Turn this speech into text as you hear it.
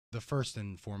the first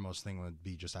and foremost thing would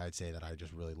be just I'd say that I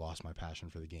just really lost my passion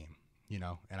for the game,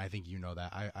 and I think you know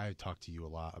that. I talked to you a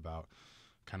lot about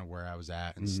kind of where I was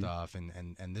at and stuff,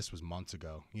 and this was months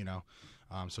ago,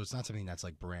 so it's not something that's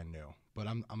like brand new, but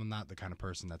I'm not the kind of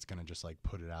person that's going to just like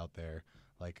put it out there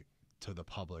like to the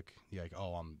public, like,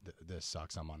 oh, this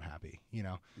sucks, I'm unhappy,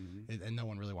 and no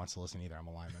one really wants to listen either. I'm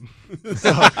a lineman.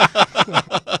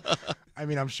 I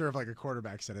mean, I'm sure if like a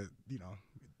quarterback said it,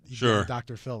 sure,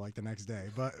 Dr. Phil like the next day,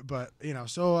 but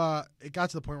so it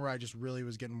got to the point where I just really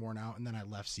was getting worn out, and then I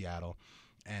left Seattle,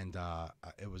 and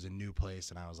it was a new place,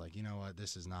 and I was like, you know what,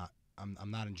 this is not, I'm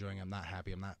not enjoying it. I'm not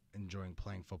happy. I'm not enjoying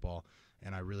playing football,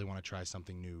 and I really want to try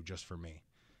something new just for me.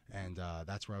 And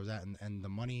that's where I was at, and the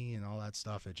money and all that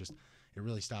stuff, it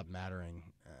really stopped mattering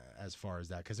as far as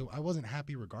that, because I wasn't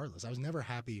happy regardless. I was never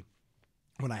happy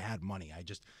when I had money. I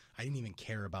didn't even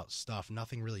care about stuff.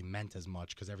 Nothing really meant as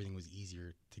much because everything was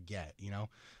easier to get,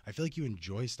 I feel like you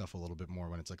enjoy stuff a little bit more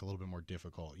when it's like a little bit more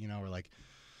difficult, or like,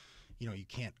 you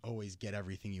can't always get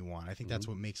everything you want. I think that's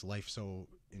what makes life so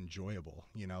enjoyable,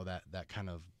 that kind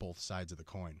of both sides of the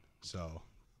coin. So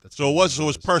it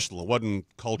was personal. It wasn't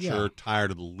culture,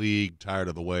 tired of the league, tired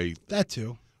of the way. That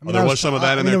too. I mean, there was some of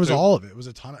that in there. It was too? all of it. It was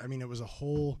a ton. It was a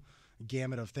whole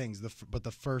gamut of things. But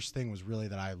the first thing was really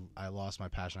that I lost my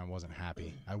passion. I wasn't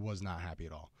happy. I was not happy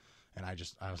at all. And I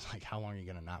was like, how long are you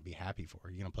going to not be happy for?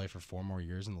 Are you going to play for 4 more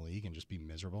years in the league and just be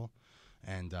miserable?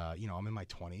 And, I'm in my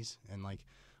 20s, and like,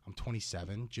 I'm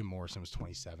 27. Jim Morrison was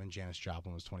 27. Janis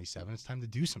Joplin was 27. It's time to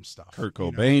do some stuff. Kurt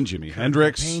Cobain, Jimi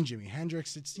Hendrix. Jimi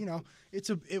Hendrix. It's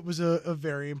it was a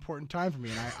very important time for me,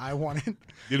 and I wanted.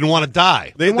 You didn't want to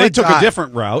die. They took a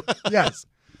different route. Yes.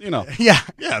 Yeah.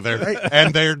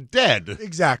 They're dead.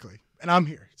 Exactly. And I'm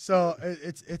here. So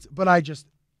but I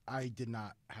did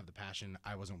not have the passion.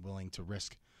 I wasn't willing to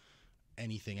risk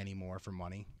anything anymore for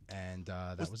money, and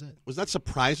that was it. Was that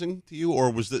surprising to you,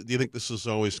 or do you think this has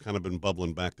always kind of been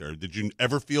bubbling back there? Did you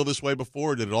ever feel this way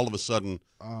before, or did it all of a sudden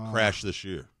crash this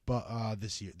year? But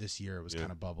this year it was kind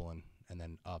of bubbling and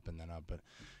then up. But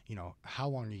how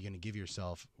long are you going to give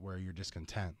yourself where you're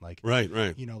discontent? Like right.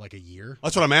 Like a year.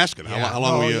 That's what I'm asking. Yeah. How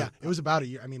long were you? Yeah, it was about a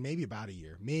year. I mean, maybe about a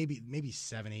year, maybe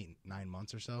 7, 8, 9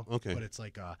 months or so. Okay. But it's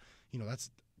like that's.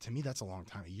 To me, that's a long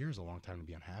time. A year is a long time to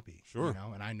be unhappy. Sure.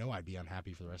 And I know I'd be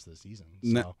unhappy for the rest of the season.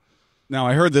 So. Now,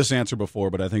 I heard this answer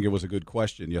before, but I think it was a good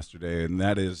question yesterday, and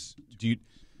that is, do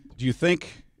you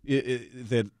think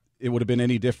that it would have been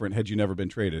any different had you never been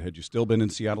traded? Had you still been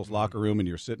in Seattle's locker room and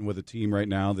you're sitting with a team right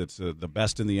now that's the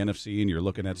best in the NFC and you're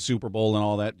looking at Super Bowl and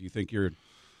all that, do you think you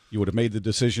would have made the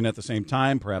decision at the same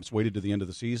time, perhaps waited to the end of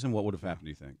the season? What would have happened, do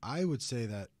you think? I would say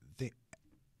that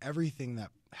everything that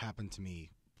happened to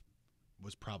me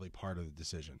was probably part of the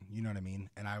decision. You know what I mean?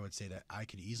 And I would say that I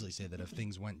could easily say that if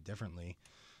things went differently,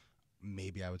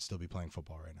 maybe I would still be playing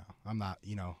football right now. I'm not,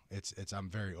 I'm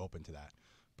very open to that.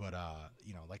 But,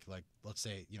 like let's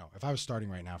say, if I was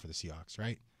starting right now for the Seahawks,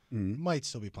 right? Might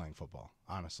still be playing football,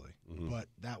 honestly. But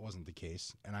that wasn't the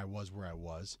case. And I was where I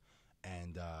was.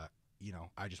 And,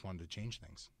 I just wanted to change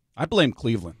things. I blame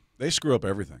Cleveland. They screw up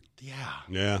everything.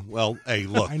 Yeah. Well, hey,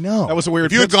 look. I know. That was a weird.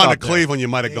 If you had gone to Cleveland, you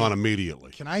might have gone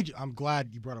immediately. I'm glad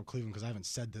you brought up Cleveland because I haven't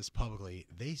said this publicly.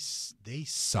 They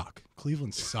suck.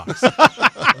 Cleveland sucks.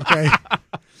 Okay.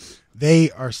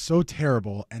 They are so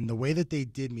terrible, and the way that they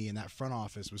did me in that front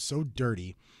office was so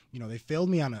dirty. They failed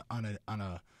me on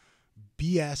a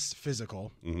BS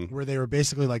physical where they were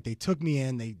basically like they took me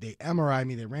in, they MRI'd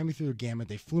me, they ran me through the gamut,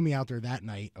 they flew me out there that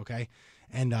night. Okay.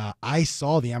 And I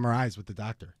saw the MRIs with the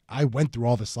doctor. I went through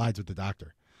all the slides with the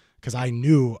doctor because I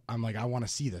knew, I'm like, I want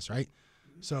to see this, right?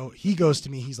 So he goes to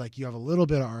me. He's like, you have a little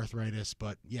bit of arthritis,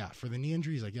 but yeah, for the knee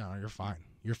injury, he's like, yeah, no, you're fine.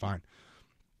 You're fine.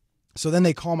 So then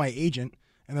they call my agent,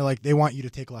 and they're like, they want you to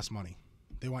take less money.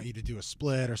 They want you to do a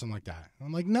split or something like that. And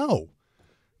I'm like, no,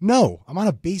 I'm on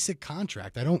a basic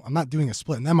contract. I'm not doing a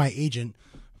split. And then my agent,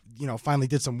 finally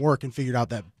did some work and figured out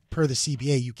that per the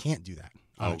CBA, you can't do that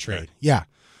on a trade. Yeah.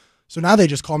 So now they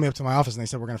just called me up to my office and they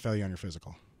said, we're going to fail you on your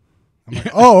physical. I'm like,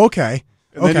 oh, okay.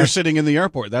 And then you're sitting in the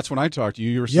airport. That's when I talked to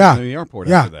you. You were sitting in the airport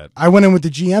after that. I went in with the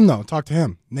GM, though, and talked to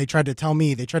him. And they tried to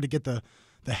get the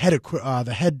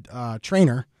head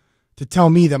trainer to tell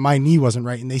me that my knee wasn't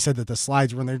right. And they said that the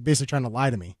slides were, and they're basically trying to lie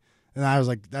to me. And I was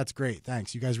like, that's great.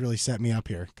 Thanks. You guys really set me up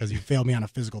here because you failed me on a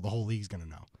physical. The whole league's going to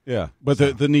know. Yeah. But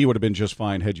the knee would have been just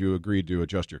fine had you agreed to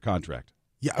adjust your contract.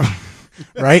 Yeah.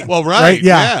 Right? Well, right.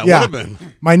 Yeah. Would have been.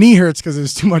 My knee hurts because it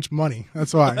was too much money.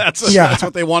 That's why. That's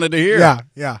what they wanted to hear.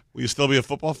 Yeah. Will you still be a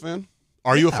football fan?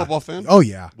 Are you a football fan? Oh,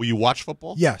 yeah. Will you watch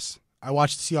football? Yes. I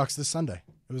watched the Seahawks this Sunday.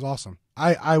 It was awesome.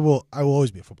 I will always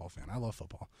be a football fan. I love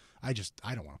football. I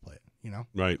don't want to play it.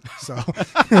 Right. So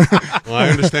Well, I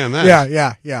understand that.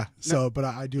 yeah. So, but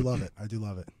I do love it. I do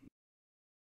love it.